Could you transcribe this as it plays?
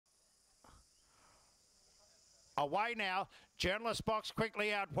Away now. Journalist box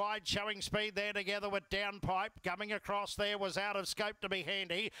quickly out wide, showing speed there together with Downpipe. Coming across there was Out of Scope to be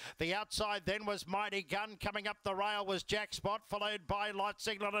handy. The outside then was Mighty Gun. Coming up the rail was Jack Spot, followed by Light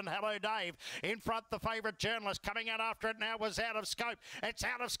Signal and Hello Dave. In front, the favourite Journalist. Coming out after it now was Out of Scope. It's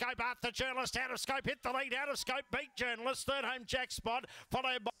Out of Scope after Journalist. Out of Scope hit the lead. Out of Scope beat Journalist. Third home Jack Spot,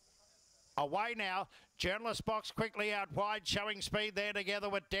 followed by... Away now. Journalist box quickly out wide, showing speed there together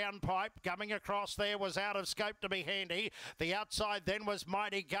with Downpipe. Coming across there was Out of Scope to be handy. The outside then was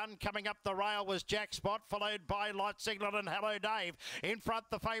Mighty Gun. Coming up the rail was Jack Spot, followed by Light Signal and Hello Dave. In front,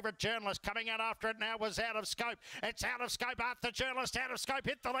 the favourite Journalist. Coming out after it now was Out of Scope. It's Out of Scope after Journalist. Out of Scope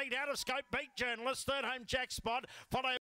hit the lead. Out of Scope beat Journalist. Third home Jack Spot, followed